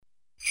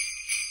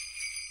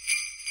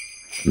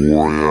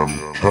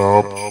4am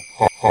Tab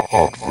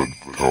Advent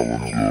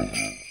Calendar.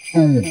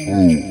 Ho, ho,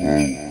 ho,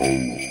 ho,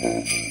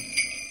 ho.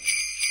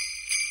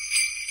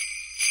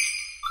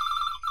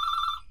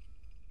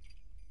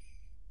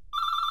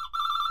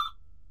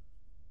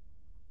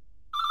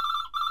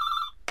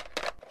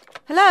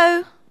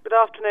 Hello? Good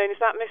afternoon, is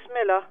that Miss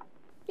Miller?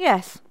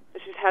 Yes.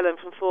 This is Helen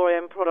from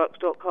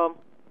 4amproducts.com.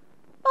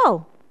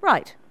 Oh,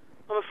 right.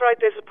 I'm afraid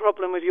there's a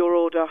problem with your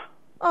order.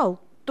 Oh,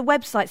 the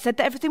website said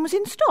that everything was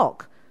in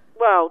stock.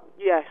 Well,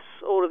 yes,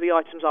 all of the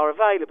items are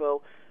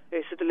available.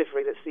 It's the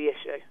delivery that's the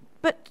issue.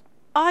 But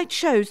I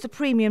chose the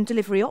premium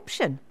delivery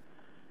option.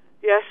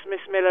 Yes, Miss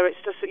Miller, it's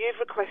just that you've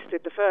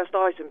requested the first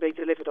item be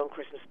delivered on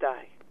Christmas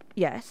Day.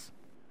 Yes.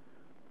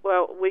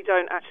 Well, we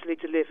don't actually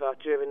deliver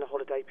during the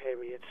holiday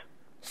period.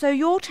 So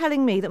you're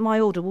telling me that my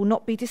order will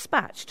not be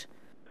dispatched?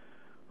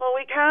 Well,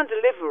 we can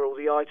deliver all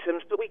the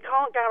items, but we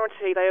can't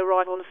guarantee they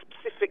arrive on the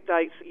specific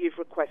dates that you've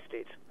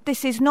requested.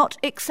 This is not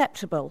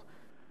acceptable.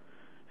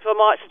 So I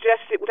might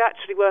suggest it would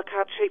actually work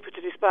out cheaper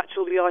to dispatch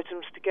all the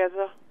items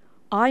together.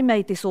 I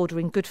made this order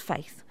in good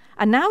faith,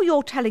 and now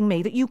you're telling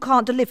me that you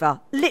can't deliver.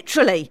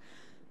 Literally.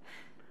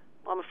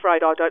 I'm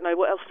afraid I don't know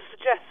what else to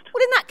suggest.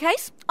 Well, in that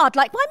case, I'd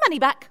like my money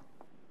back.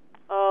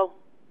 Oh,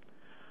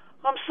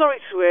 I'm sorry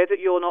to hear that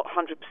you're not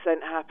 100%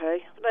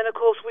 happy. But then, of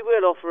course, we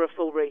will offer a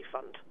full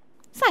refund.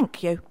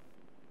 Thank you.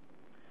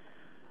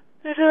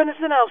 Is there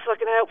anything else I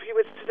can help you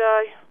with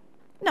today?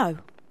 No,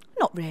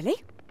 not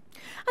really.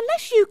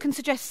 Unless you can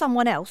suggest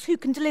someone else who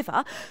can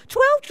deliver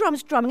 12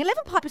 drums drumming,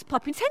 11 pipers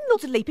piping, 10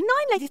 lords a leaping, 9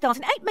 ladies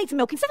dancing, 8 maids a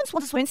milking, 7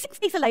 swans a swimming, 6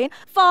 geese a laying,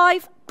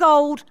 5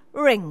 gold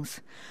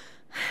rings.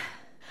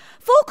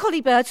 4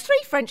 collie birds, 3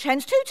 French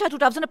hens, 2 turtle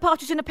doves and a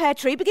partridge in a pear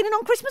tree beginning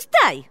on Christmas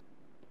Day.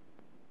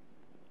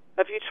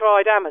 Have you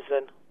tried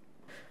Amazon?